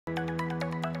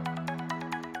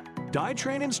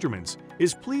Dytran Instruments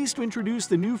is pleased to introduce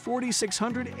the new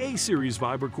 4600A series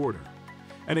VibraCorder,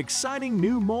 an exciting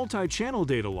new multi-channel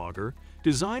data logger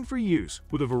designed for use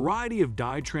with a variety of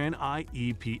Dytran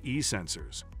IEPE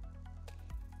sensors.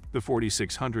 The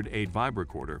 4600A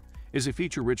VibraCorder is a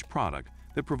feature-rich product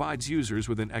that provides users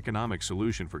with an economic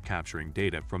solution for capturing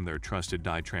data from their trusted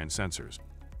Dytran sensors.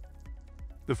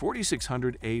 The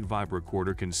 4600A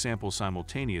VibraCorder can sample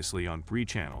simultaneously on 3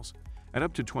 channels at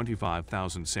up to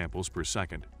 25,000 samples per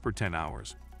second for 10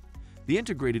 hours. The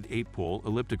integrated 8-pole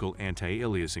elliptical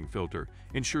anti-aliasing filter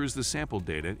ensures the sampled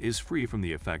data is free from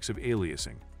the effects of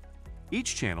aliasing.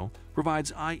 Each channel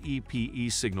provides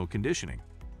IEPE signal conditioning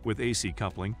with AC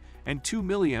coupling and 2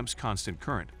 mA constant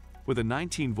current with a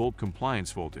 19-volt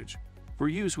compliance voltage for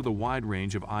use with a wide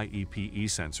range of IEPE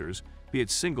sensors, be it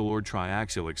single or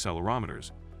triaxial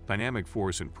accelerometers, dynamic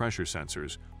force and pressure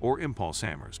sensors, or impulse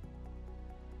hammers.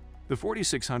 The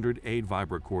 4600A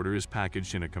VibraCorder is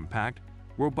packaged in a compact,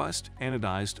 robust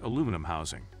anodized aluminum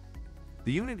housing.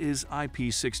 The unit is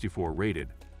IP64 rated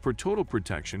for total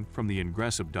protection from the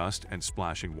ingress of dust and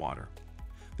splashing water.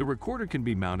 The recorder can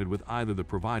be mounted with either the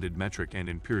provided metric and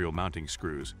imperial mounting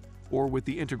screws or with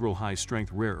the integral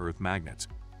high-strength rare earth magnets.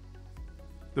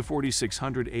 The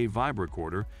 4600A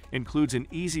VibraCorder includes an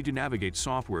easy-to-navigate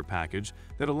software package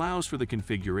that allows for the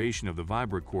configuration of the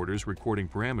VibraCorder's recording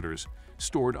parameters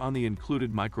stored on the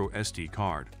included micro SD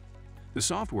card. The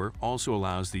software also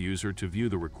allows the user to view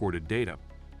the recorded data,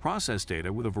 process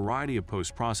data with a variety of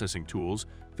post-processing tools,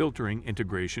 filtering,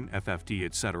 integration, FFT,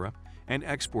 etc., and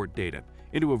export data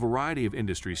into a variety of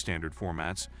industry-standard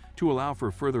formats to allow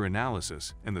for further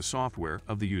analysis in the software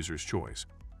of the user's choice.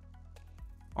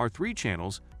 Are 3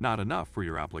 channels not enough for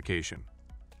your application?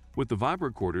 With the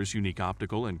VibraCorder's unique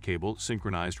optical and cable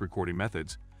synchronized recording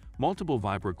methods, multiple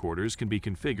VibraCorders can be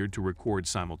configured to record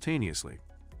simultaneously,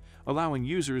 allowing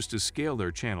users to scale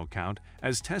their channel count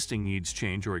as testing needs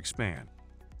change or expand.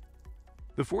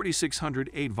 The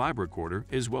 4600A VibraCorder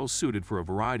is well suited for a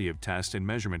variety of test and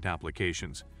measurement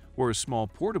applications where a small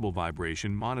portable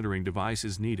vibration monitoring device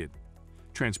is needed.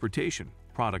 Transportation,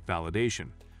 product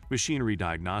validation, machinery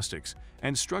diagnostics,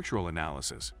 and structural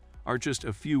analysis are just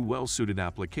a few well-suited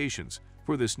applications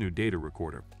for this new data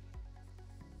recorder.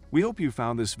 We hope you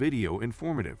found this video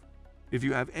informative. If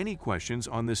you have any questions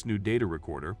on this new data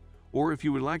recorder, or if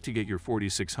you would like to get your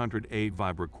 4600A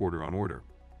VibraCorder on order,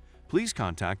 please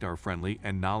contact our friendly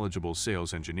and knowledgeable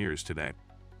sales engineers today.